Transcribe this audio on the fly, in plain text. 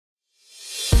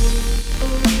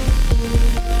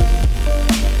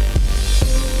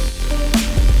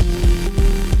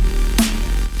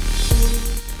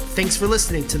Thanks for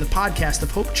listening to the podcast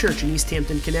of Hope Church in East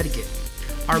Hampton, Connecticut.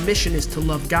 Our mission is to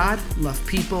love God, love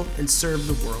people, and serve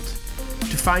the world.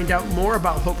 To find out more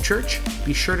about Hope Church,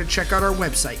 be sure to check out our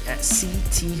website at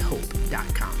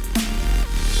cthope.com.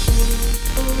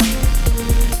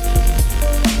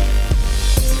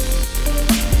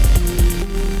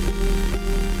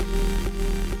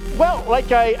 Well,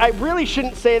 I really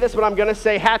shouldn't say this, but I'm going to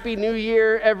say Happy New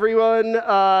Year, everyone.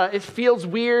 It feels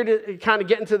weird kind of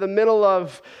getting to the middle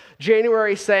of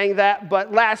January saying that,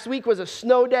 but last week was a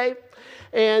snow day.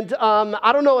 And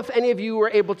I don't know if any of you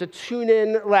were able to tune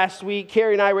in last week.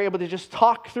 Carrie and I were able to just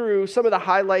talk through some of the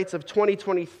highlights of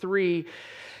 2023.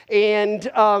 And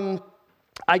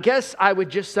I guess I would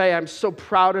just say I'm so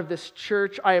proud of this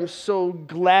church. I am so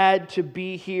glad to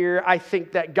be here. I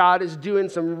think that God is doing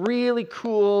some really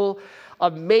cool,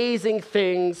 amazing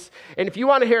things. And if you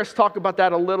want to hear us talk about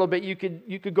that a little bit, you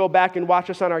could go back and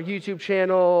watch us on our YouTube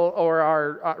channel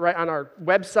or right on our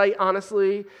website,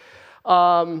 honestly.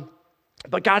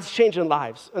 But God's changing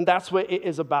lives, and that's what it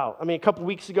is about. I mean, a couple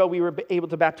weeks ago, we were able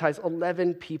to baptize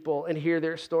 11 people and hear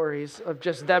their stories of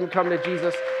just them coming to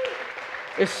Jesus.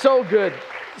 It's so good,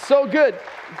 so good.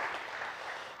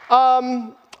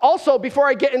 Also, before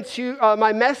I get into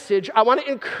my message, I want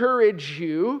to encourage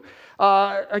you,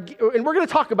 and we're going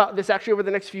to talk about this actually over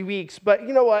the next few weeks, but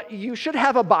you know what? You should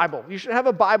have a Bible. You should have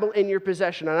a Bible in your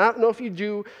possession. And I don't know if you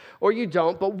do or you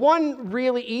don't, but one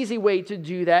really easy way to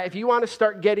do that, if you want to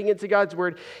start getting into God's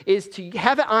Word, is to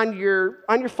have it on your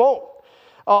phone.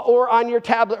 Or on your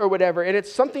tablet or whatever. And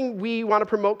it's something we want to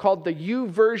promote called the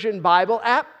YouVersion Bible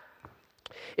app.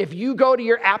 If you go to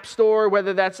your app store,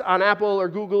 whether that's on Apple or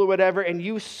Google or whatever, and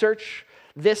you search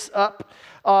this up,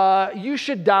 you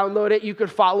should download it. You could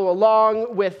follow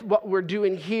along with what we're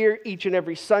doing here each and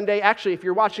every Sunday. Actually, if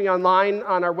you're watching online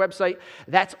on our website,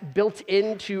 that's built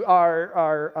into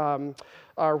our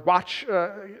watch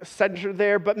center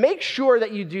there. But make sure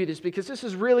that you do this, because this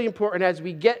is really important as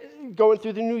we get going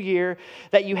through the new year,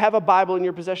 that you have a Bible in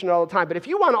your possession all the time. But if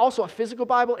you want also a physical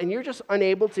Bible and you're just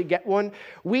unable to get one,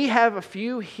 we have a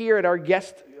few here at our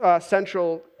guest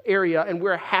central area, and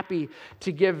we're happy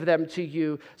to give them to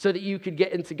you so that you could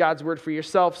get into God's Word for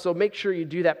yourself. So make sure you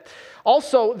do that.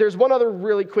 Also, there's one other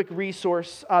really quick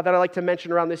resource that I like to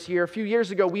mention around this year. A few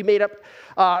years ago, we made up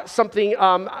something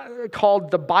called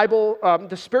the Bible,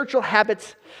 the Spiritual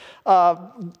Habits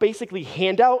basically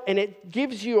handout, and it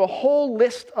gives you a whole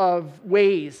list of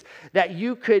ways that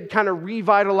you could kind of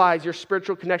revitalize your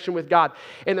spiritual connection with God.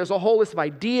 And there's a whole list of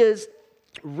ideas,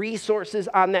 resources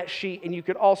on that sheet, and you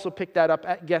could also pick that up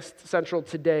at Guest Central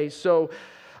today. So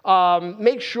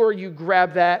make sure you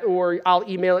grab that, or I'll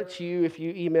email it to you if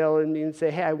you email me and say,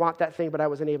 hey, I want that thing, but I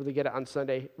wasn't able to get it on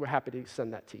Sunday. We're happy to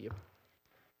send that to you.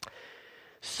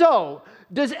 So,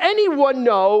 does anyone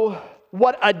know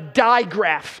what a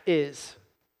digraph is?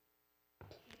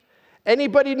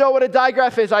 Anybody know what a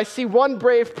digraph is? I see one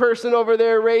brave person over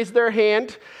there raise their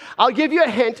hand. I'll give you a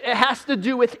hint. It has to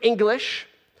do with English.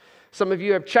 Some of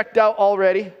you have checked out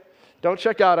already. Don't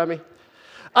check out on me.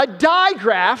 A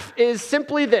digraph is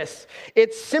simply this.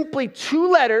 It's simply two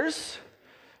letters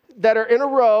that are in a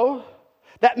row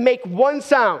that make one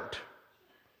sound.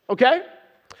 Okay?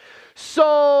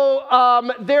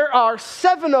 So there are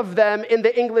 7 of them in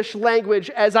the English language,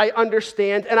 as I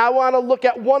understand, and I want to look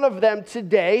at one of them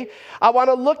today. I want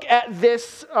to look at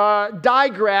this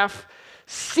digraph,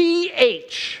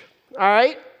 CH, all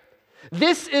right?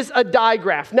 This is a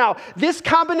digraph. Now, this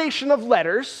combination of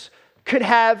letters could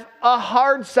have a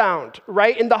hard sound,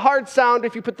 right? And the hard sound,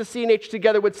 if you put the C and H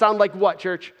together, would sound like what,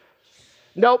 church?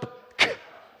 Nope.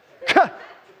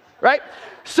 Right?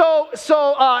 So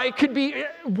it could be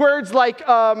words like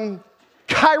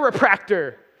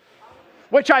chiropractor,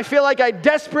 which I feel like I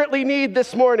desperately need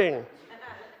this morning.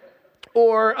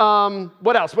 Or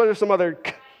what else? What are some other?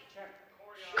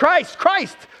 Christ,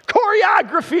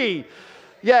 choreography.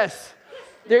 Yes,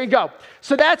 there you go.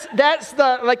 So that's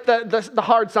the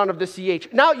hard sound of the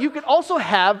CH. Now you could also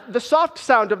have the soft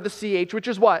sound of the CH, which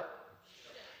is what?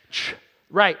 Ch,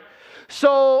 right.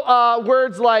 So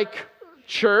words like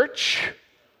church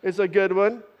is a good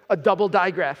one. A double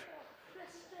digraph.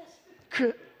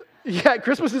 Yeah,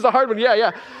 Christmas is a hard one.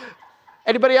 Yeah.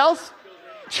 Anybody else?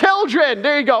 Children.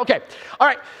 There you go. Okay. All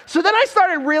right. So then I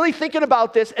started really thinking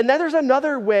about this, and then there's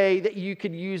another way that you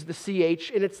could use the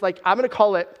CH, and it's like, I'm going to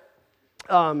call it,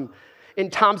 in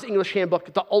Tom's English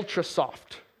Handbook, the ultra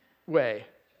soft way.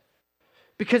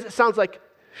 Because it sounds like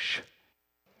sh.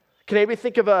 Can anybody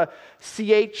think of a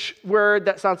CH word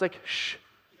that sounds like sh?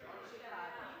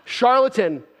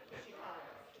 Charlatan.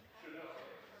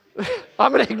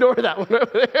 I'm going to ignore that one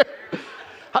over there.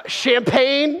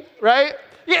 Champagne, right?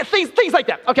 Yeah, things like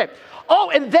that. Okay.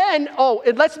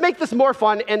 And let's make this more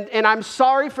fun. And I'm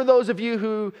sorry for those of you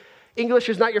who English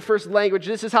is not your first language.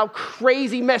 This is how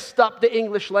crazy messed up the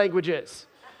English language is.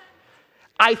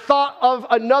 I thought of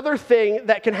another thing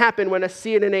that can happen when a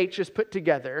C and an H is put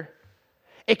together.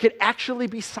 It could actually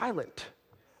be silent,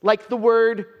 like the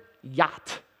word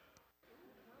yacht.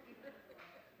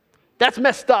 That's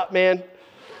messed up, man.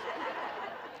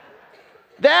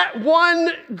 That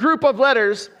one group of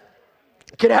letters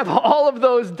could have all of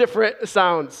those different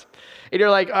sounds. And you're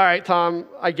like, all right, Tom,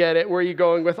 I get it. Where are you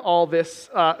going with all this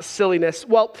silliness?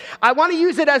 Well, I want to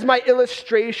use it as my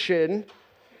illustration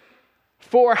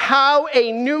for how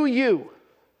a new you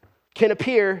can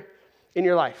appear in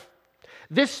your life.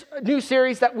 This new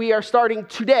series that we are starting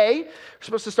today, we're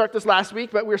supposed to start this last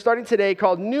week, but we're starting today,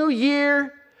 called New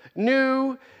Year,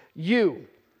 New You.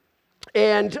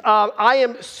 And I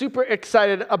am super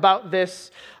excited about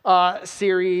this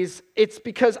series. It's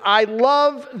because I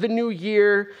love the new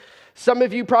year. Some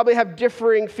of you probably have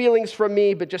differing feelings from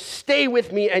me, but just stay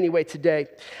with me anyway today.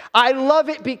 I love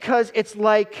it because it's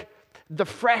like the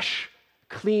fresh,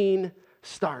 clean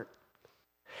start.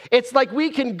 It's like we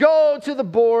can go to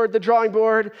the drawing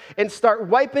board, and start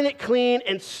wiping it clean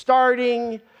and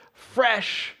starting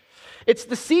fresh. It's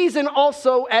the season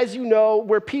also, as you know,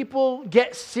 where people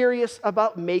get serious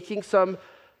about making some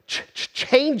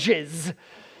changes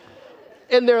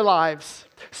in their lives.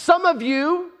 Some of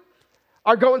you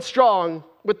are going strong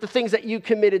with the things that you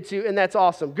committed to, and that's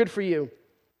awesome. Good for you.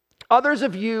 Others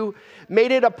of you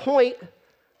made it a point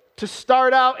to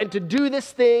start out and to do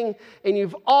this thing, and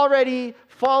you've already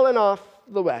fallen off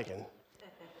the wagon.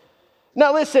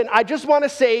 Now listen, I just want to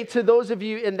say to those of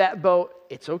you in that boat,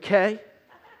 it's okay.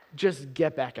 Just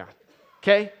get back on,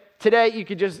 okay? Today, you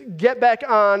could just get back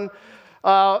on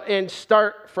and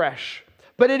start fresh.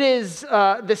 But it is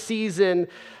the season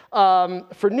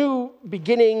for new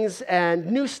beginnings and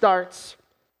new starts.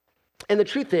 And the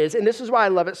truth is, and this is why I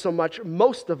love it so much,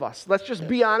 most of us, let's just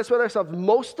be honest with ourselves,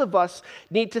 most of us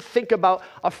need to think about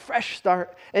a fresh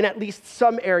start in at least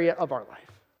some area of our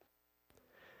life.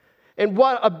 And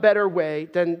what a better way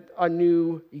than a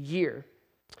new year.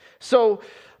 So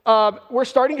we're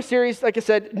starting a series, like I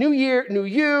said, New Year, New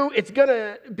You. It's going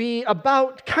to be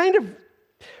about kind of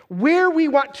where we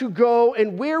want to go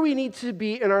and where we need to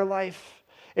be in our life.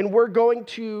 And we're going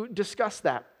to discuss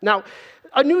that. Now,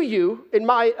 a new you, in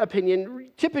my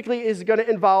opinion, typically is going to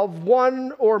involve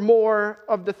one or more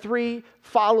of the three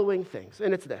following things.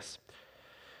 And it's this.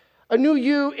 A new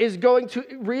you is going to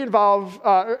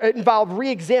involve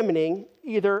re-examining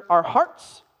either our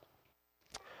hearts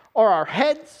or our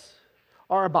heads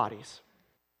or our bodies.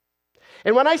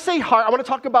 And when I say heart, I want to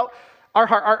talk about our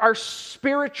heart, our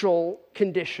spiritual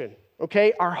condition,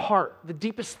 okay? Our heart, the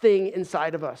deepest thing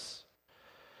inside of us.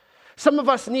 Some of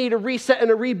us need a reset and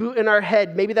a reboot in our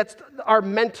head. Maybe that's our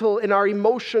mental and our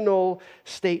emotional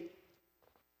state.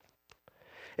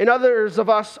 And others of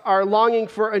us are longing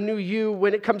for a new you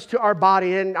when it comes to our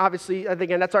body. And obviously,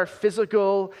 again, that's our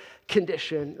physical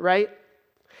condition, right?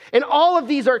 And all of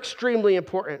these are extremely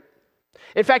important.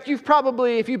 In fact,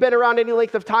 if you've been around any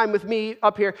length of time with me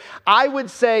up here, I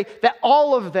would say that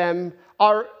all of them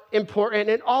are important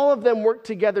and all of them work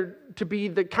together to be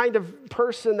the kind of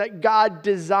person that God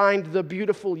designed the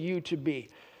beautiful you to be.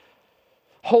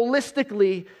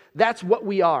 Holistically, that's what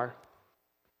we are.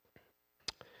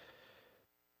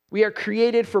 We are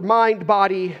created for mind,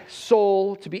 body,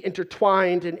 soul to be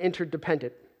intertwined and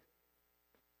interdependent.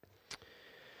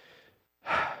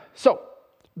 So,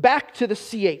 back to the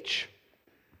CH.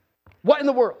 What in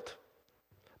the world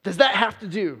does that have to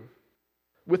do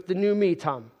with the new me,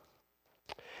 Tom?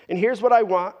 And here's what I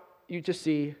want you to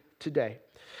see today.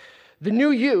 The new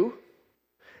you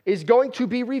is going to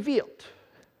be revealed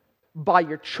by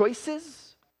your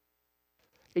choices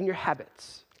and your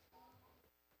habits.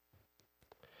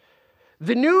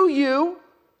 The new you,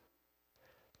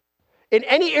 in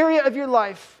any area of your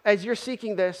life, as you're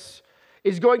seeking this,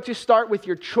 is going to start with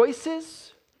your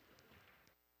choices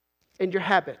and your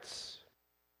habits.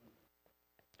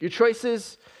 Your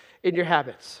choices and your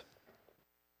habits.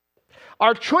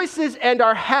 Our choices and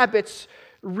our habits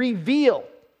reveal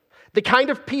the kind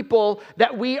of people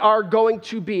that we are going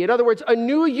to be. In other words, a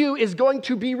new you is going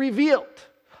to be revealed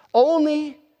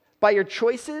only by your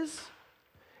choices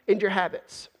and your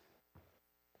habits.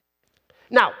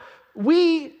 Now,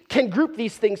 we can group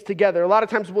these things together. A lot of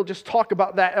times we'll just talk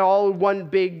about that all in one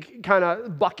big kind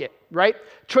of bucket, right?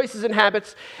 Choices and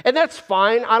habits. And that's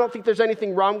fine. I don't think there's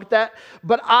anything wrong with that.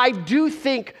 But I do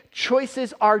think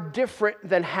choices are different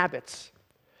than habits.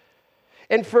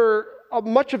 And for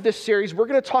much of this series, we're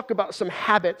going to talk about some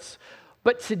habits,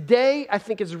 But today, I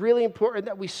think it's really important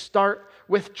that we start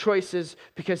with choices,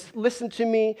 because listen to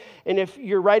me, and if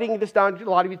you're writing this down, a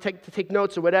lot of you take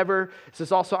notes or whatever, this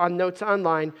is also on notes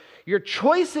online, your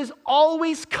choices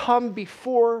always come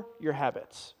before your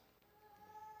habits.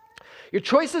 Your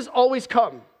choices always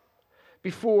come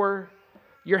before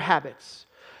your habits.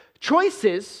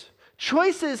 Choices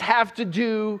have to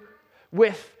do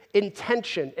with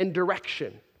intention and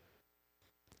direction,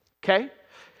 okay?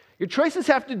 Your choices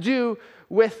have to do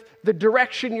with the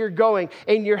direction you're going,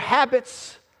 and your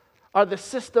habits are the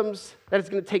systems that it's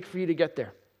going to take for you to get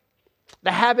there.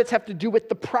 The habits have to do with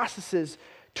the processes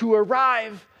to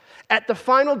arrive at the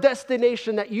final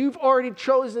destination that you've already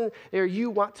chosen where you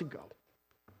want to go.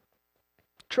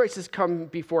 Choices come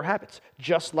before habits,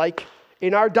 just like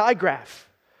in our digraph.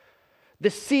 The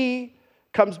C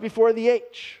comes before the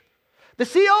H. The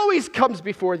C always comes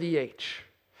before the H.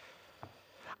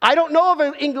 I don't know of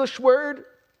an English word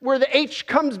where the H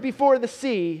comes before the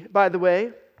C, by the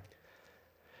way.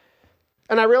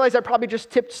 And I realize I probably just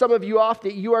tipped some of you off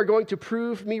that you are going to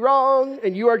prove me wrong,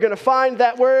 and you are going to find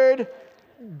that word.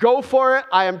 Go for it.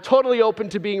 I am totally open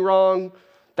to being wrong.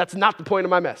 That's not the point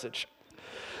of my message.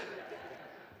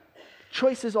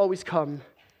 Choices always come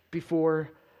before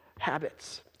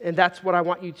habits. And that's what I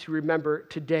want you to remember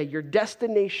today. Your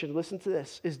destination, listen to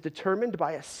this, is determined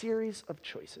by a series of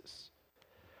choices.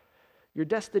 Your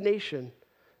destination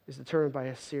is determined by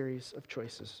a series of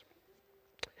choices.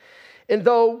 And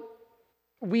though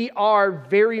we are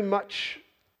very much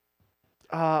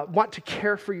want to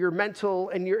care for your mental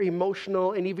and your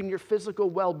emotional and even your physical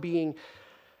well-being,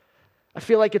 I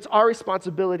feel like it's our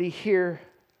responsibility here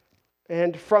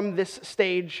and from this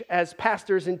stage as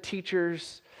pastors and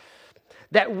teachers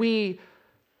that we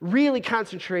really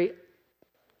concentrate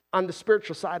on the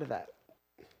spiritual side of that,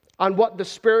 on what the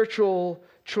spiritual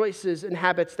choices and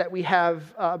habits that we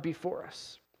have before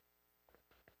us.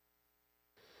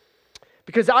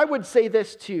 Because I would say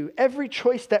this too, every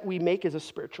choice that we make is a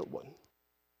spiritual one.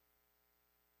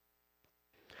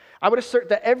 I would assert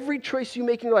that every choice you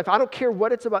make in your life, I don't care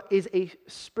what it's about, is a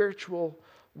spiritual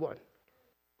one.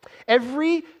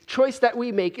 Every choice that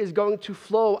we make is going to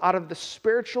flow out of the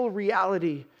spiritual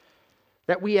reality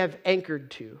that we have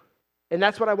anchored to. And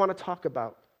that's what I want to talk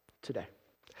about today.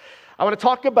 I want to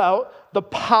talk about the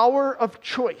power of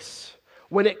choice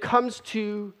when it comes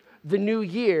to the new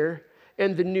year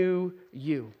and the new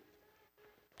you.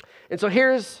 And so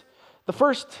here's the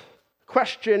first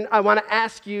question I want to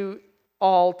ask you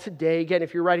all today. Again,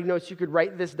 if you're writing notes, you could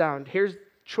write this down. Here's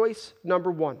choice number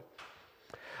one.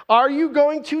 Are you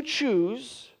going to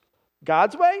choose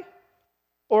God's way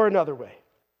or another way?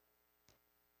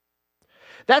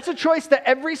 That's a choice that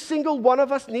every single one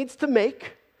of us needs to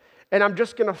make, and I'm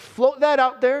just going to float that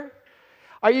out there.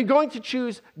 Are you going to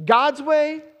choose God's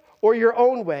way or your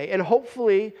own way? And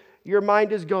hopefully your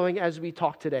mind is going as we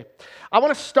talk today. I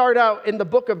want to start out in the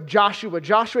book of Joshua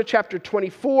chapter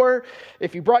 24.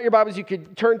 If you brought your Bibles, you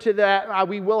could turn to that.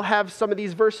 We will have some of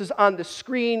these verses on the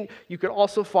screen. You could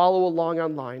also follow along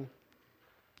online.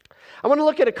 I want to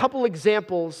look at a couple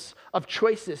examples of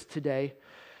choices today.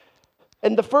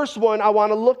 And the first one I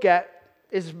want to look at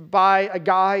is by a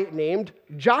guy named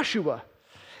Joshua.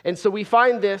 And so we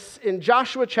find this in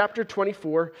Joshua chapter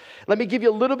 24. Let me give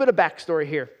you a little bit of backstory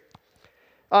here.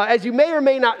 As you may or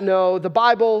may not know, the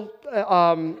Bible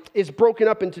is broken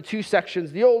up into two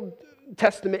sections, the Old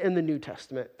Testament and the New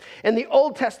Testament. And the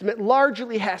Old Testament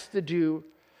largely has to do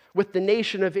with the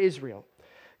nation of Israel,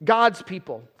 God's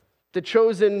people, the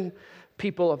chosen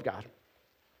people of God.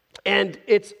 And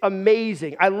it's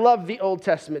amazing. I love the Old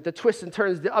Testament, the twists and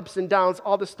turns, the ups and downs,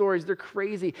 all the stories, they're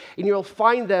crazy. And you'll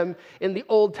find them in the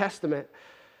Old Testament.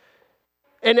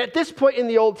 And at this point in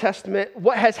the Old Testament,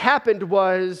 what has happened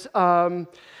was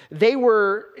they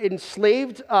were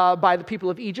enslaved by the people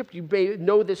of Egypt. You may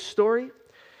know this story.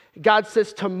 God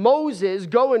says to Moses,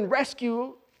 go and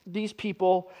rescue these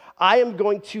people. I am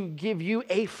going to give you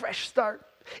a fresh start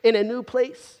in a new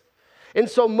place. And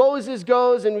so Moses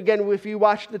goes, and again, if you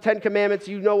watch the Ten Commandments,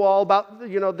 you know all about,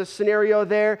 the scenario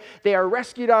there. They are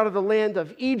rescued out of the land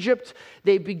of Egypt.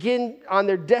 They begin on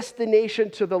their destination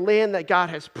to the land that God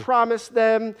has promised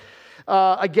them.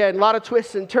 Again, a lot of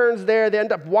twists and turns there. They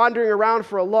end up wandering around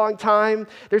for a long time.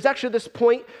 There's actually this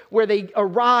point where they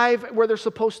arrive where they're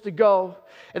supposed to go.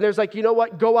 And there's like, you know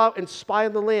what? Go out and spy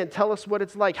on the land. Tell us what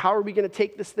it's like. How are we going to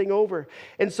take this thing over?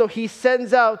 And so he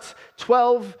sends out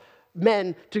 12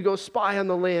 men to go spy on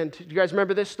the land. Do you guys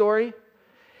remember this story?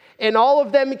 And all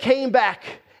of them came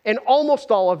back, and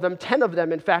almost all of them, 10 of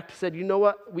them, in fact, said, you know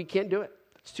what? We can't do it.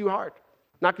 It's too hard.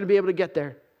 Not going to be able to get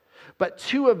there. But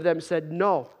 2 of them said,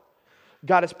 no,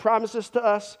 God has promised this to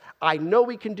us. I know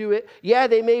we can do it. Yeah,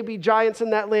 they may be giants in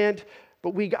that land,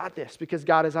 but we got this because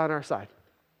God is on our side.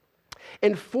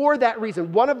 And for that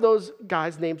reason, one of those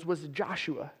guys' names was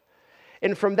Joshua.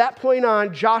 And from that point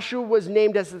on, Joshua was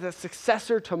named as the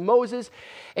successor to Moses,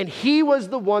 and he was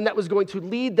the one that was going to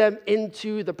lead them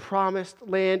into the promised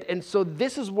land. And so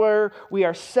this is where we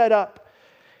are set up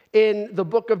in the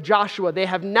book of Joshua. They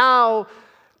have now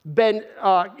been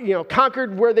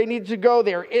conquered where they need to go.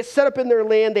 They are set up in their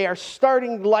land. They are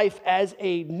starting life as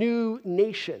a new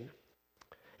nation.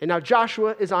 And now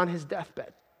Joshua is on his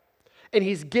deathbed. And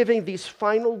he's giving these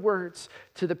final words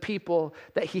to the people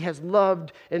that he has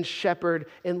loved and shepherded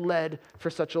and led for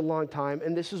such a long time.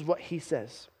 And this is what he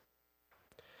says.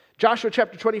 Joshua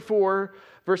chapter 24,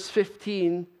 verse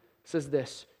 15 says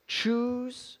this: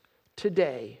 choose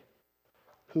today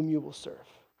whom you will serve.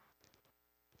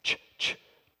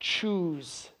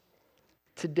 Choose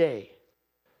today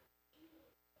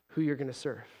who you're going to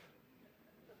serve.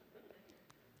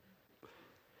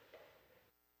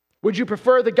 Would you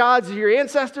prefer the gods of your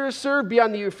ancestors served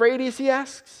beyond the Euphrates, he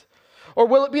asks? Or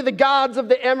will it be the gods of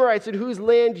the Amorites in whose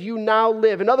land you now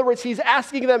live? In other words, he's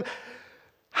asking them,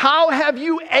 how have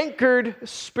you anchored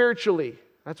spiritually?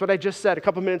 That's what I just said a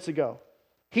couple minutes ago.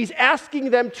 He's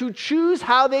asking them to choose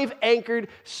how they've anchored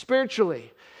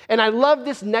spiritually. And I love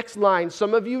this next line.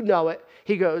 Some of you know it.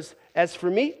 He goes, as for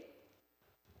me,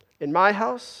 in my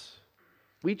house,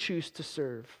 we choose to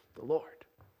serve the Lord.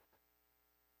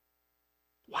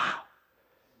 Wow.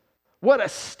 What a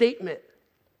statement.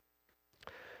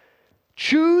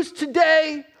 Choose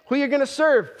today who you're going to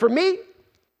serve. For me,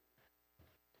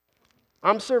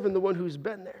 I'm serving the one who's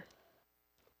been there.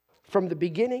 From the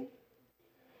beginning,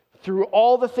 through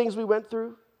all the things we went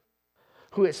through,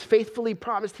 who has faithfully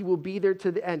promised he will be there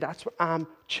to the end. That's what I'm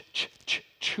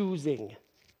choosing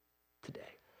today.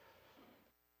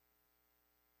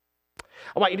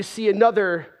 I want you to see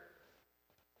another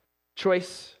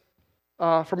choice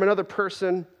from another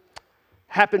person.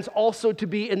 Happens also to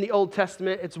be in the Old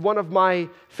Testament. It's one of my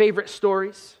favorite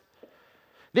stories.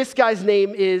 This guy's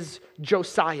name is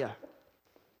Josiah.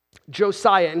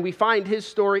 Josiah, and we find his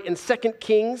story in 2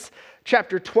 Kings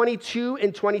chapter 22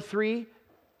 and 23.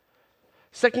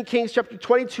 2 Kings chapter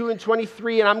 22 and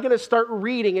 23, and I'm going to start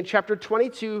reading in chapter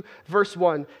 22, verse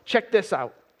 1. Check this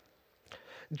out.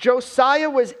 Josiah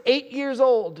was 8 years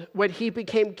old when he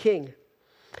became king,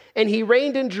 and he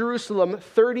reigned in Jerusalem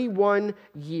 31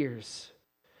 years.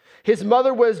 His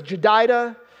mother was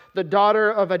Jedidah, the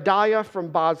daughter of Adiah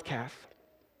from Bozkath.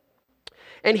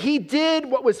 And he did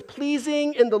what was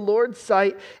pleasing in the Lord's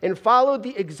sight and followed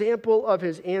the example of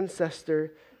his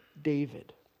ancestor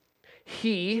David.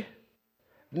 He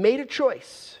made a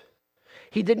choice.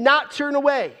 He did not turn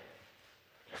away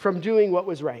from doing what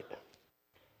was right.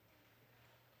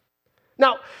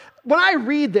 Now, when I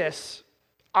read this,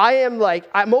 I'm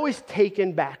always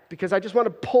taken back because I just want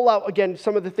to pull out again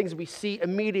some of the things we see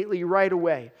immediately right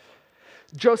away.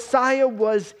 Josiah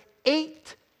was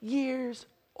 8 years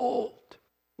old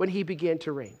when he began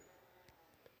to reign.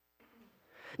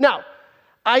 Now,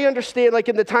 I understand, like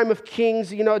in the time of kings,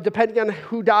 depending on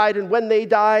who died and when they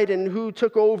died and who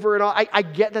took over and all, I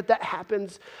get that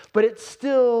happens, but it's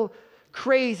still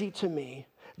crazy to me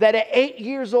that at 8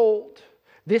 years old,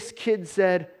 this kid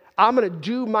said, I'm going to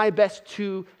do my best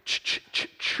to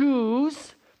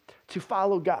choose to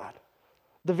follow God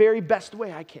the very best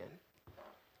way I can.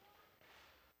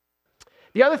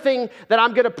 The other thing that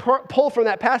I'm going to pull from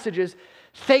that passage is,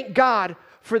 thank God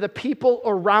for the people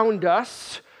around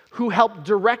us who help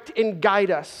direct and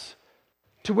guide us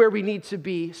to where we need to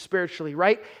be spiritually,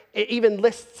 right? It even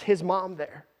lists his mom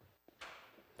there.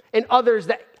 And others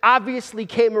that obviously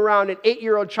came around, an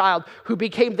 8-year-old child who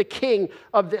became the king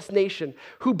of this nation,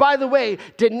 who, by the way,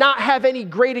 did not have any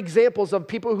great examples of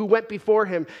people who went before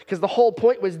him, because the whole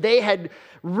point was they had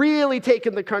really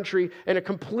taken the country in a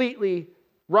completely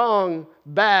wrong,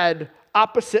 bad,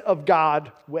 opposite of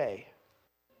God way.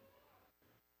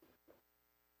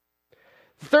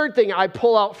 The third thing I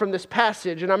pull out from this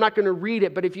passage, and I'm not going to read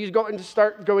it, but if you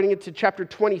start going into chapter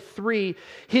 23,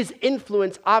 his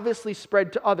influence obviously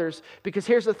spread to others, because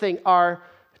here's the thing, our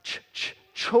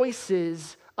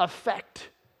choices affect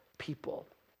people.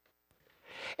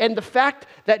 And the fact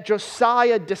that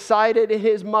Josiah decided in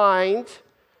his mind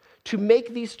to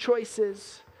make these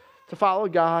choices to follow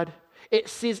God, it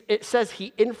says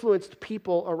he influenced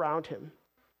people around him.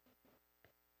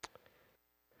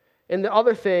 And the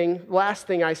other thing, last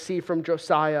thing I see from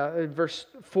Josiah, verse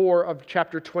 4 of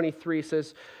chapter 23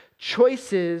 says,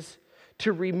 choices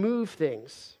to remove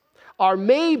things are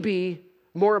maybe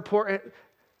more important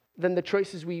than the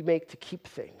choices we make to keep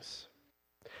things.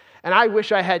 And I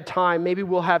wish I had time. Maybe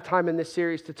we'll have time in this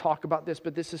series to talk about this,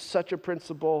 but this is such a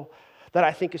principle that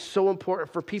I think is so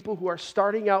important for people who are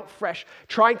starting out fresh,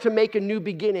 trying to make a new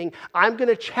beginning. I'm going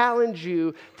to challenge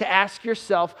you to ask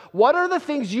yourself, what are the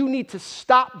things you need to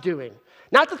stop doing?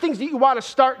 Not the things that you want to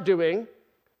start doing.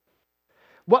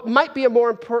 What might be a more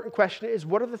important question is,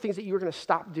 what are the things that you're going to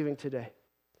stop doing today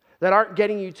that aren't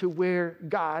getting you to where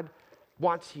God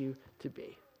wants you to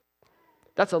be?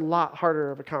 That's a lot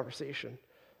harder of a conversation.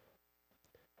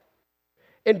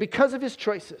 And because of his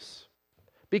choices,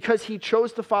 because he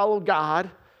chose to follow God,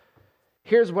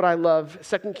 here's what I love.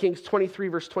 2 Kings 23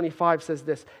 verse 25 says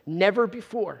this: never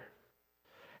before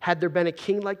had there been a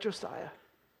king like Josiah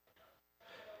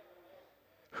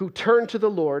who turned to the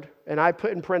Lord, and I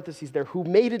put in parentheses there, who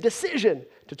made a decision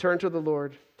to turn to the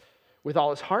Lord with all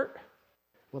his heart,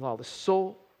 with all his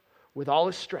soul, with all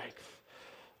his strength,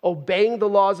 obeying the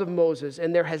laws of Moses,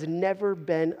 and there has never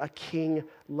been a king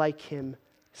like him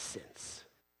since.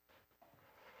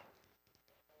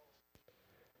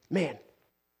 Man,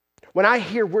 when I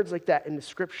hear words like that in the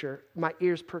scripture, my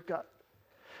ears perk up.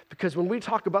 Because when we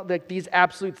talk about like these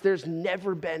absolutes, there's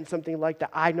never been something like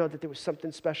that. I know that there was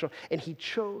something special, and he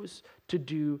chose to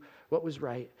do what was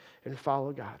right and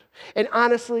follow God. And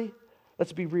honestly,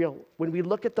 let's be real. When we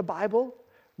look at the Bible,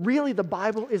 really the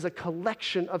Bible is a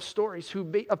collection of stories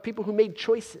of people who made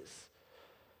choices.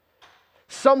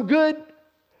 Some good,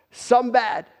 some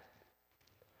bad.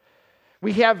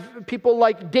 We have people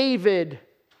like David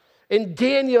and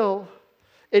Daniel,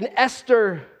 and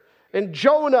Esther, and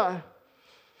Jonah,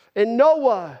 and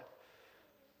Noah.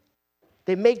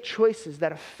 They make choices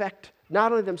that affect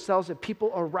not only themselves, but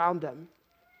people around them.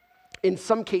 In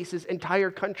some cases, entire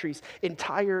countries,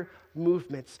 entire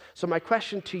movements. So my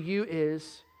question to you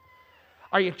is,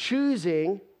 are you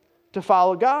choosing to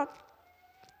follow God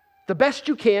the best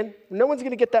you can? No one's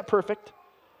going to get that perfect.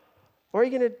 Or are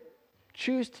you going to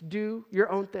choose to do your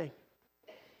own thing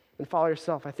and follow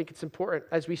yourself? I think it's important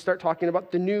as we start talking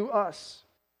about the new us.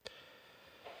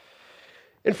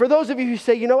 And for those of you who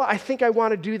say, you know what, I think I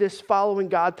want to do this following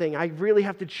God thing. I really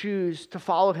have to choose to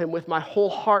follow him with my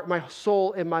whole heart, my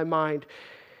soul, and my mind.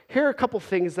 Here are a couple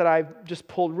things that I've just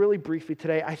pulled really briefly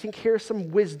today. I think here's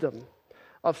some wisdom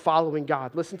of following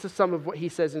God. Listen to some of what he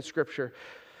says in Scripture.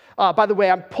 By the way,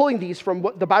 I'm pulling these from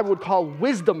what the Bible would call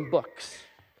wisdom books.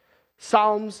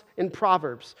 Psalms and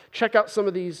Proverbs. Check out some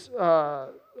of these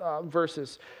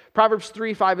verses. Proverbs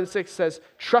 3, 5, and 6 says,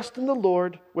 trust in the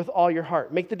Lord with all your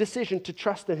heart. Make the decision to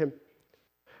trust in him.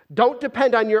 Don't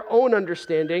depend on your own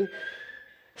understanding.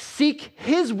 Seek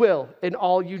his will in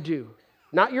all you do,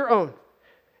 not your own.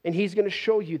 And he's going to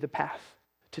show you the path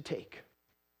to take.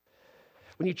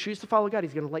 When you choose to follow God,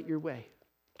 he's going to light your way,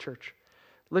 church.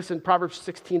 Listen, Proverbs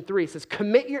 16:3 says,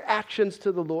 commit your actions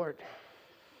to the Lord,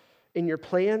 and your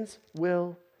plans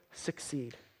will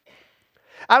succeed.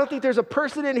 I don't think there's a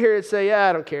person in here that say, yeah,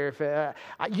 I don't care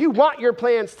if you want your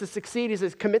plans to succeed. He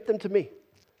says, commit them to me.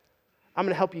 I'm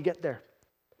going to help you get there.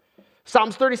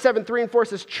 Psalms 37, 3 and 4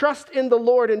 says, trust in the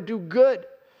Lord and do good,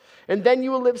 and then you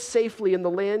will live safely in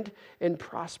the land and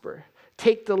prosper.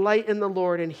 Take delight in the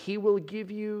Lord, and he will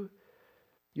give you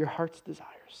your heart's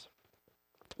desires.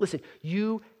 Listen,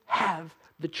 you have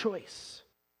the choice.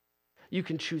 You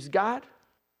can choose God,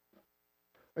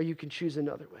 or you can choose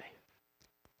another way.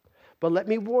 But let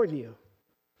me warn you,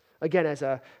 again, as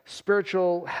a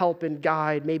spiritual help and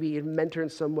guide, maybe a mentor in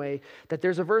some way, that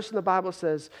there's a verse in the Bible that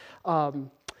says,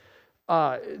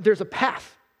 there's a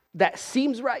path that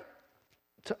seems right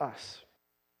to us,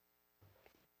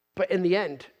 but in the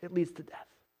end, it leads to death.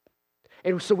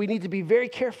 And so we need to be very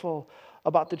careful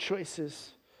about the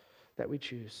choices that we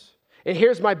choose. And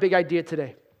here's my big idea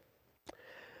today.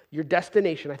 Your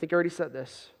destination, I think I already said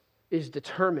this, is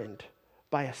determined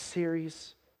by a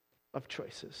series of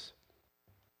choices.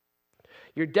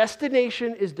 Your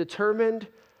destination is determined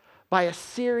by a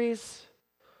series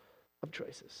of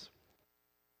choices.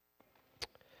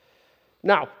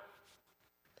 Now,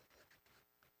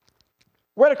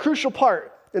 we're at a crucial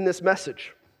part in this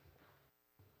message.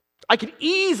 I could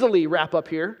easily wrap up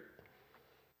here.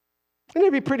 And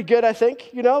it'd be pretty good, I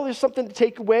think. You know, there's something to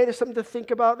take away. There's something to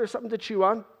think about. There's something to chew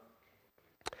on.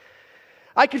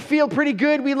 I could feel pretty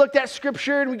good. We looked at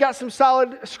Scripture, and we got some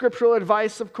solid scriptural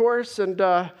advice, of course. And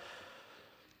I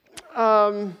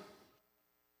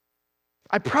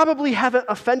probably haven't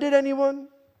offended anyone,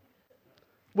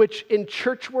 which in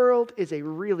church world is a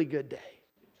really good day.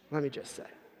 Let me just say.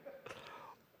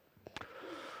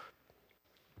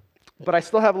 But I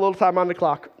still have a little time on the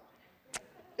clock,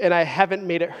 and I haven't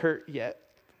made it hurt yet.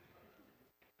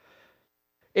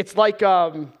 It's like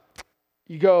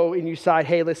you go and you decide,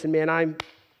 hey, listen, man,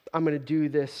 I'm going to do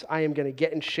this. I am going to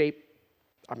get in shape.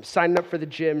 I'm signing up for the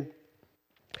gym.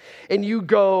 And you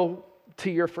go to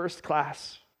your first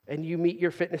class and you meet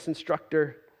your fitness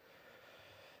instructor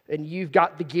and you've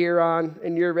got the gear on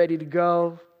and you're ready to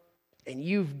go. And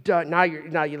you've done, now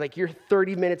you're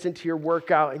 30 minutes into your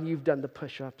workout and you've done the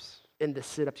push-ups and the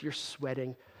sit-ups. You're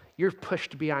sweating. You're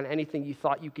pushed beyond anything you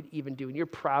thought you could even do, and you're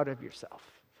proud of yourself.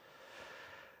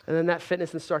 And then that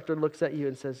fitness instructor looks at you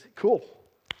and says, cool,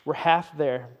 we're half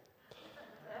there.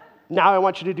 Now I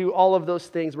want you to do all of those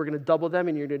things. We're going to double them,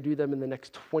 and you're going to do them in the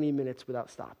next 20 minutes without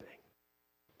stopping.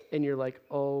 And you're like,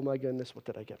 oh my goodness, what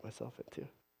did I get myself into?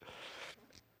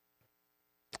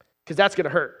 Because that's going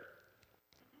to hurt.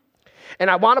 And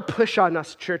I want to push on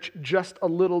us, church, just a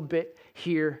little bit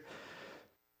here.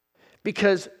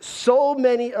 Because so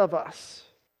many of us,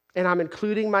 and I'm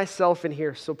including myself in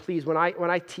here, so please, when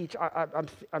I teach,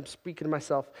 I'm speaking to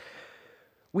myself,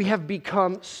 we have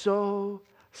become so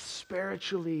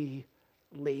spiritually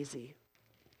lazy.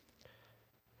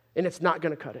 And it's not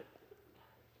going to cut it.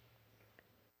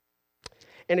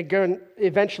 And again,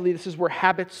 eventually, this is where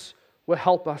habits will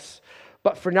help us.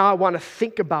 But for now, I want to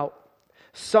think about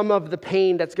some of the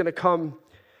pain that's going to come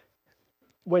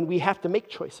when we have to make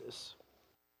choices.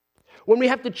 When we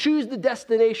have to choose the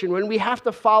destination, when we have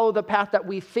to follow the path that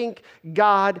we think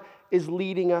God is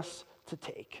leading us to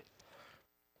take.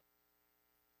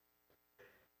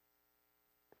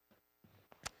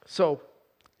 So,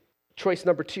 choice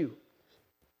number 2.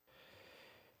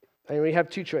 And we have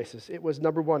 2 choices. It was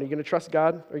number 1, are you going to trust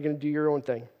God or are you going to do your own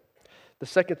thing? The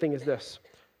second thing is this.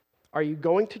 Are you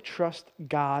going to trust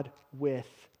God with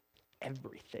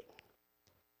everything?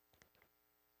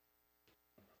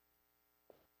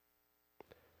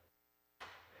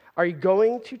 Are you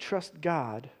going to trust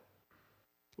God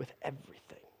with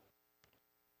everything?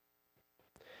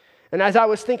 And as I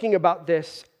was thinking about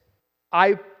this,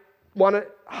 I want to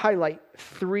highlight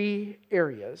 3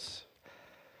 areas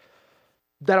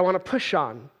that I want to push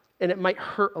on, and it might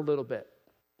hurt a little bit.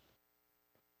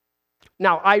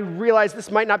 Now, I realize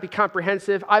this might not be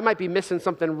comprehensive. I might be missing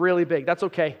something really big. That's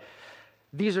okay.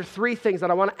 These are 3 things that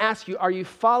I want to ask you. Are you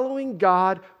following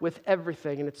God with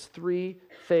everything? And it's 3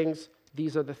 things.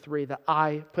 These are the 3 that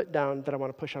I put down that I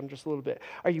want to push on just a little bit.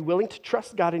 Are you willing to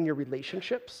trust God in your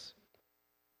relationships?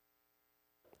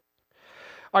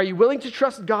 Are you willing to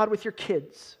trust God with your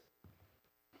kids?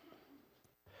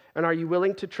 And are you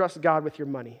willing to trust God with your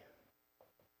money?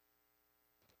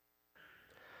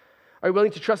 Are you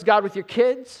willing to trust God with your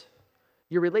kids,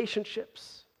 your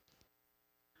relationships,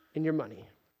 and your money?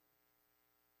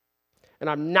 And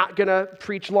I'm not going to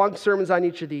preach long sermons on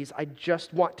each of these. I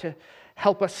just want to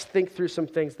help us think through some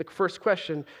things. The first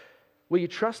question, will you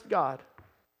trust God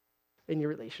in your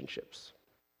relationships?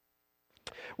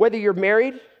 Whether you're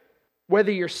married,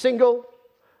 whether you're single,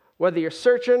 whether you're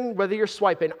searching, whether you're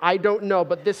swiping, I don't know,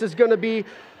 but this is going to be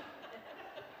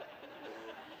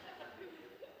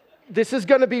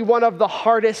one of the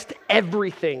hardest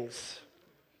everythings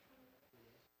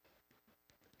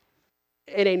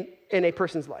in a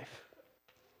person's life.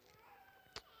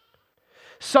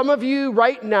 Some of you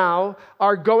right now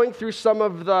are going through some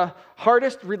of the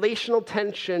hardest relational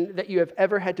tension that you have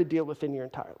ever had to deal with in your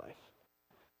entire life.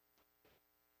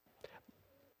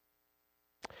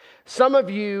 Some of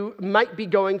you might be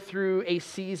going through a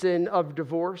season of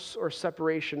divorce or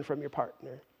separation from your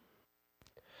partner.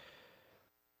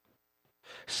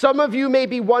 Some of you may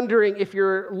be wondering if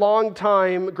your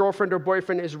longtime girlfriend or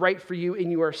boyfriend is right for you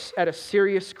and you are at a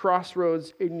serious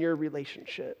crossroads in your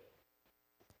relationship.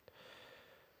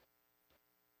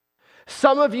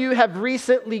 Some of you have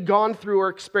recently gone through or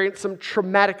experienced some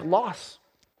traumatic loss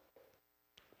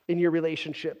in your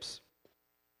relationships,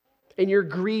 and you're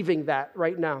grieving that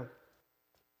right now.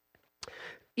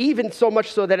 Even so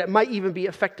much so that it might even be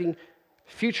affecting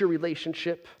future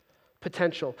relationship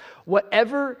potential.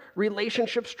 Whatever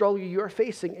relationship struggle you are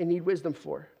facing and need wisdom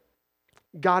for,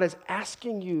 God is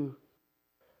asking you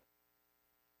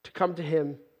to come to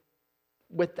Him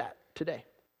with that today.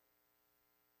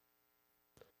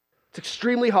 It's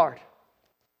extremely hard.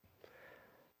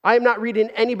 I am not reading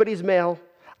anybody's mail.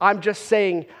 I'm just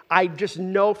saying, I just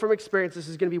know from experience this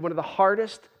is going to be one of the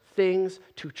hardest things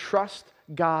to trust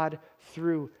God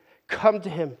through. Come to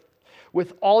Him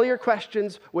with all your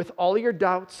questions, with all your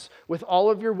doubts, with all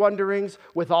of your wonderings,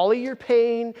 with all of your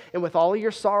pain, and with all of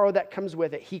your sorrow that comes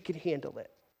with it. He can handle it.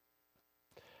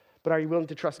 But are you willing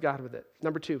to trust God with it?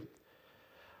 Number 2,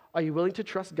 are you willing to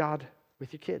trust God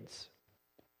with your kids?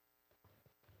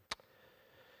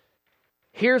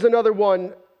 Here's another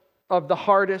one of the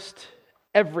hardest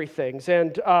everythings.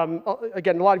 And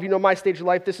again, a lot of you know my stage of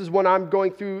life. This is one I'm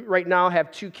going through right now. I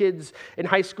have 2 kids in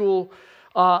high school.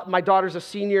 My daughter's a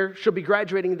senior. She'll be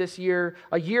graduating this year.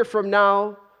 A year from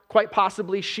now, quite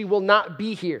possibly, she will not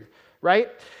be here, right?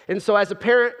 And so as a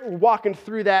parent, walking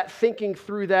through that, thinking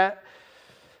through that,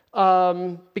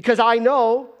 because I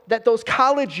know that those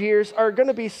college years are going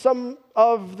to be some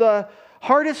of the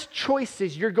hardest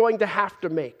choices you're going to have to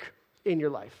make in your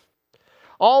life.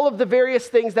 All of the various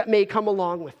things that may come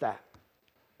along with that.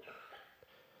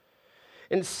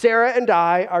 And Sarah and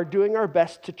I are doing our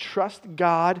best to trust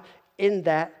God in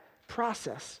that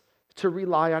process, to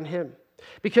rely on Him.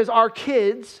 Because our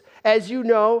kids, as you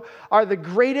know, are the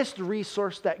greatest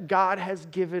resource that God has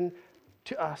given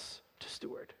to us to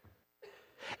steward.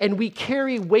 And we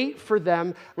carry weight for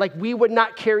them like we would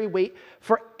not carry weight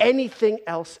for anything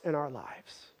else in our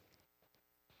lives.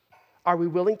 Are we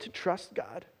willing to trust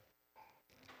God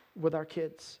with our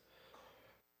kids?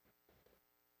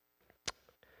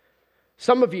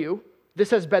 Some of you,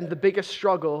 this has been the biggest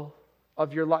struggle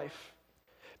of your life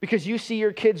because you see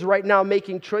your kids right now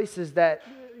making choices that,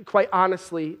 quite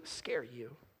honestly, scare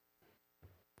you.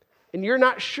 And you're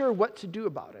not sure what to do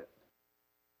about it.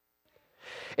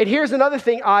 And here's another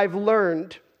thing I've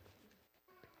learned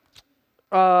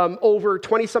over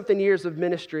 20-something years of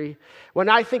ministry. When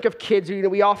I think of kids,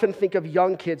 we often think of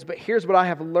young kids, but here's what I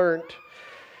have learned.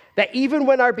 That even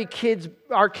when our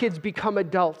kids become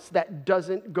adults, that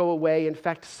doesn't go away. In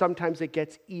fact, sometimes it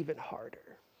gets even harder.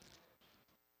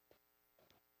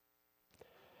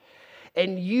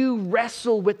 And you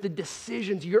wrestle with the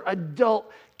decisions your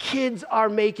adult kids are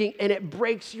making, and it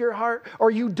breaks your heart,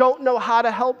 or you don't know how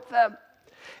to help them.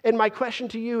 And my question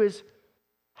to you is,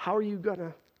 how are you going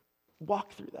to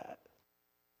walk through that?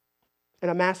 And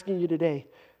I'm asking you today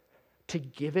to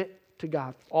give it to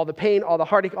God. All the pain, all the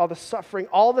heartache, all the suffering,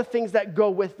 all the things that go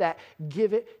with that,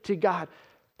 give it to God.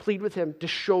 Plead with Him to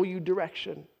show you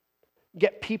direction.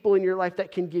 Get people in your life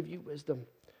that can give you wisdom.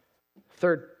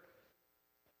 Third,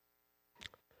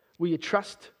 will you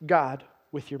trust God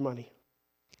with your money?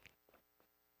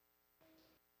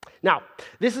 Now,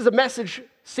 this is a message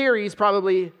series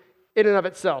probably in and of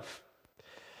itself.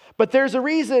 But there's a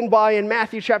reason why in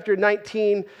Matthew chapter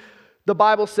 19, the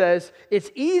Bible says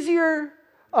it's easier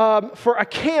for a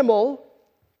camel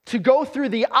to go through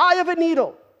the eye of a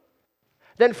needle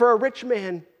than for a rich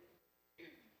man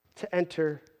to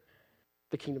enter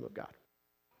the kingdom of God.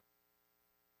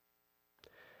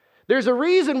 There's a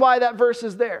reason why that verse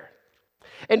is there.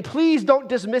 And please don't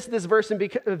dismiss this verse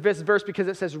because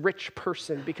it says rich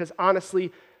person, because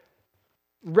honestly,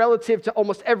 relative to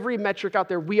almost every metric out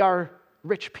there, we are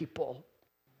rich people.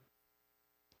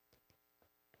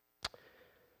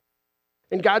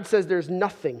 And God says there's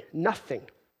nothing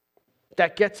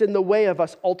that gets in the way of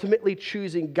us ultimately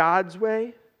choosing God's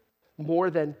way more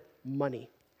than money.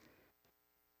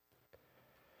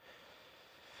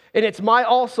 And it's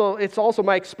also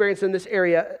my experience in this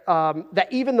area that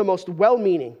even the most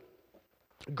well-meaning,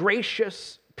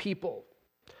 gracious people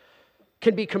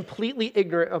can be completely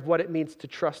ignorant of what it means to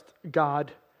trust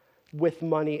God with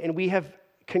money. And we have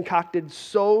concocted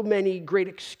so many great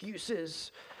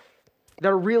excuses that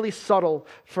are really subtle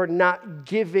for not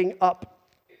giving up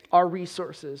our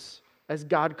resources as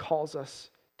God calls us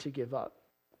to give up.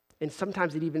 And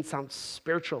sometimes it even sounds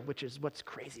spiritual, which is what's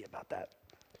crazy about that.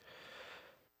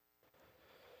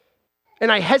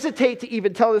 And I hesitate to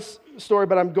even tell this story,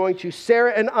 but I'm going to.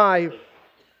 Sarah and I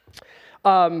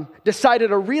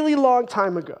decided a really long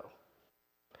time ago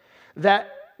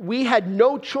that we had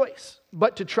no choice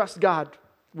but to trust God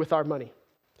with our money.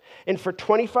 And for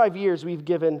 25 years, we've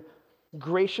given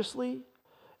graciously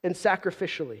and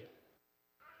sacrificially.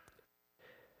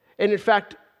 And in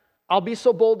fact, I'll be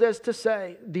so bold as to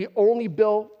say the only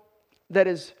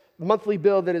monthly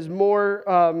bill that is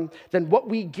more than what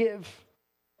we give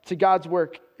to God's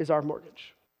work is our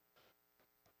mortgage.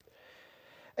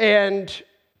 And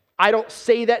I don't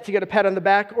say that to get a pat on the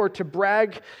back or to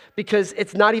brag, because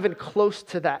it's not even close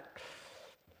to that.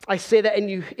 I say that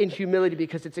in humility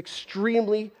because it's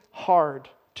extremely hard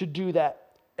to do that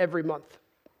every month.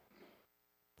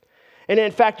 And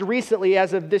in fact, recently,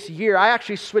 as of this year, I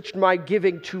actually switched my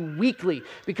giving to weekly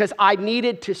because I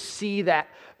needed to see that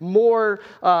more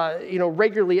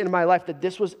regularly in my life, that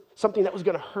this was something that was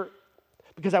going to hurt.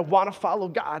 Because I want to follow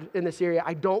God in this area.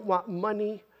 I don't want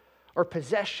money or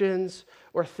possessions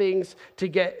or things to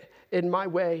get in my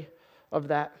way of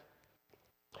that.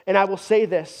 And I will say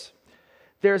this,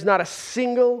 there's not a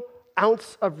single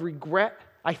ounce of regret,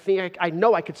 I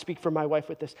know I could speak for my wife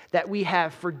with this, that we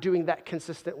have for doing that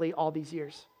consistently all these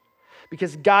years.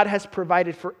 Because God has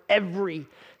provided for every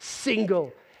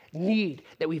single need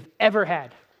that we've ever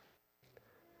had.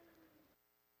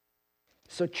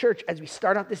 So church, as we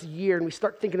start out this year and we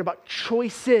start thinking about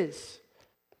choices,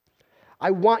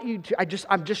 I'm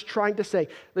just trying to say,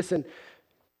 listen,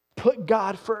 put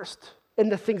God first in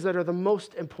the things that are the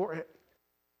most important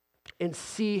and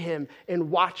see him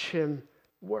and watch him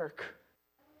work.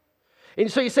 And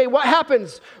so you say, what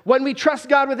happens when we trust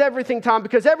God with everything, Tom?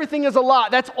 Because everything is a lot.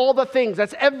 That's all the things.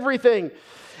 That's everything.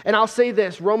 And I'll say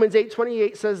this, Romans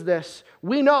 8:28 says this,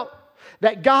 we know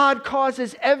that God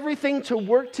causes everything to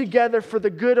work together for the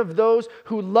good of those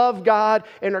who love God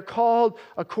and are called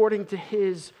according to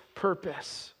his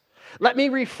purpose. Let me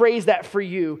rephrase that for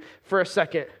you for a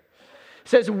second. It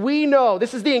says, we know,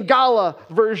 this is the Ngala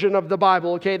version of the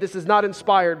Bible, okay? This is not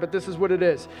inspired, but this is what it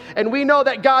is. And we know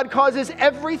that God causes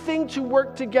everything to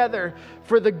work together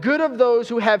for the good of those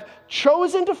who have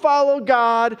chosen to follow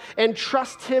God and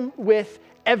trust him with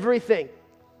everything.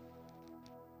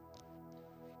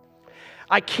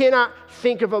 I cannot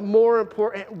think of a more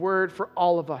important word for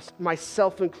all of us,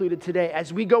 myself included today,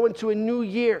 as we go into a new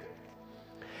year,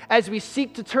 as we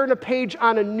seek to turn a page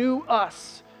on a new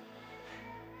us.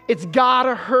 It's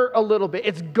gotta hurt a little bit.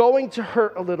 It's going to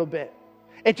hurt a little bit.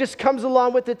 It just comes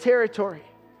along with the territory.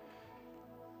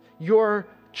 Your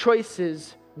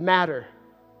choices matter.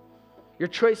 Your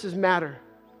choices matter.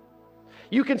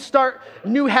 You can start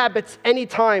new habits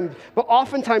anytime, but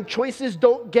oftentimes choices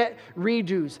don't get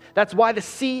redos. That's why the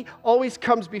C always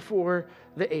comes before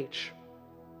the H.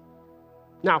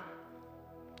 Now,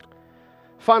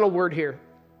 final word here.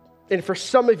 And for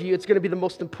some of you, it's going to be the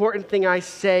most important thing I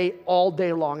say all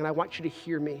day long, and I want you to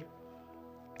hear me.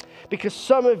 Because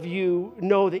some of you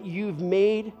know that you've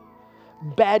made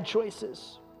bad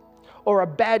choices, or a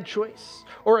bad choice,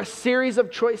 or a series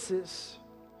of choices.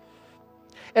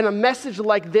 And a message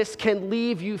like this can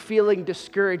leave you feeling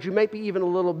discouraged. You might be even a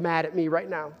little mad at me right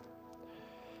now.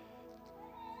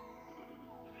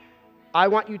 I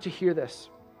want you to hear this.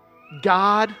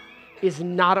 God is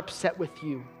not upset with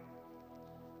you.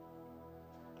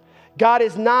 God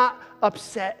is not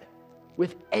upset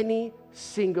with any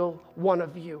single one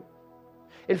of you.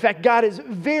 In fact, God is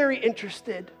very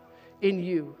interested in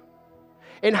you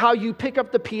and how you pick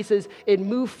up the pieces and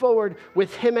move forward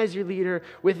with him as your leader,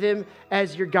 with him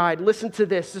as your guide. Listen to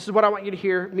this. This is what I want you to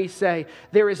hear me say.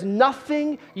 There is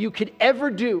nothing you could ever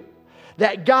do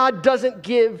that God doesn't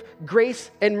give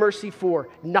grace and mercy for.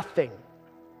 Nothing.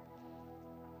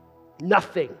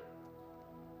 Nothing.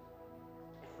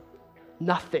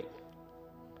 Nothing.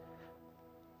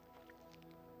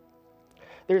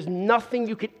 There's nothing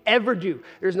you could ever do.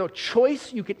 There's no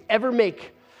choice you could ever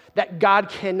make that God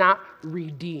cannot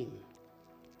redeem.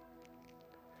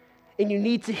 And you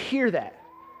need to hear that.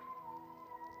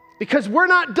 Because we're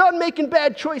not done making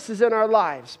bad choices in our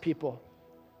lives, people.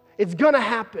 It's going to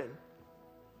happen.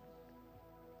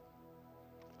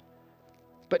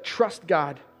 But trust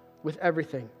God with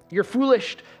everything. Your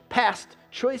foolish past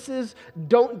choices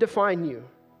don't define you.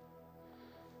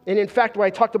 And in fact, when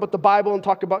I talked about the Bible and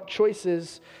talked about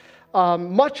choices,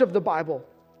 much of the Bible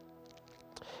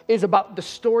is about the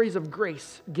stories of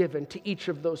grace given to each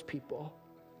of those people.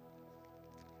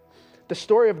 The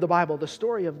story of the Bible, the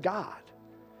story of God,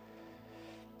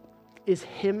 is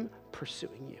him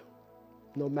pursuing you,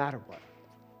 no matter what.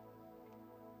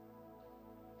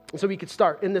 And so we could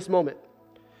start in this moment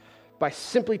by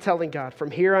simply telling God,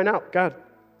 from here on out, God,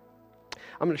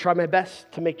 I'm going to try my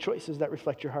best to make choices that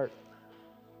reflect your heart.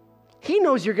 He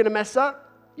knows you're going to mess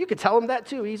up. You could tell him that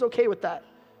too. He's okay with that.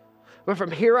 But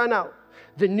from here on out,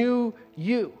 the new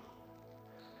you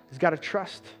has got to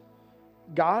trust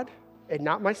God and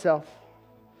not myself,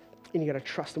 and you got to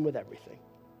trust him with everything.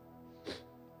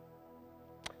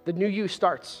 The new you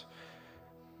starts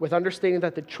with understanding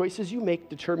that the choices you make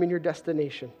determine your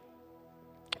destination.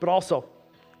 But also,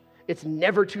 it's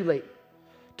never too late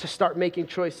to start making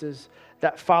choices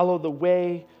that follow the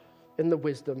way and the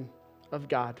wisdom of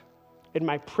God. And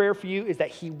my prayer for you is that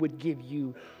he would give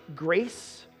you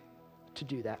grace to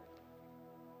do that.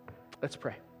 Let's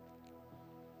pray.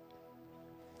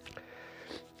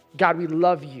 God, we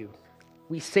love you.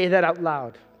 We say that out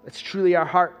loud. It's truly our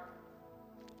heart.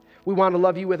 We want to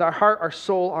love you with our heart, our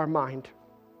soul, our mind,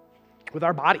 with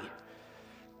our body.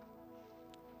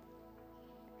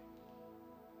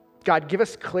 God, give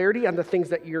us clarity on the things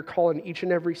that you're calling each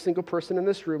and every single person in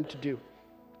this room to do.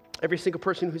 Every single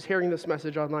person who's hearing this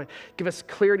message online, give us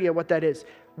clarity on what that is.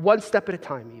 One step at a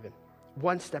time, even.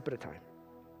 One step at a time.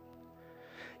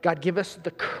 God, give us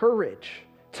the courage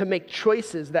to make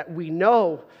choices that we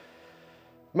know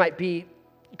might be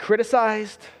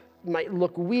criticized, might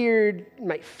look weird,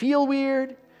 might feel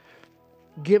weird,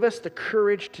 Give us the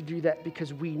courage to do that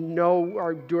because we know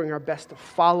we're doing our best to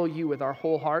follow you with our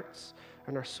whole hearts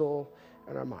and our soul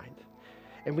and our mind.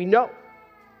 And we know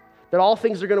that all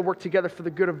things are going to work together for the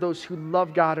good of those who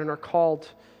love God and are called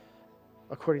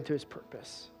according to his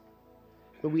purpose.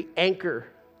 But we anchor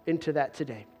into that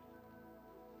today.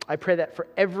 I pray that for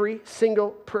every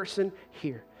single person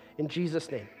here. In Jesus'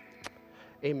 name,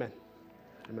 amen.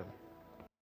 Amen.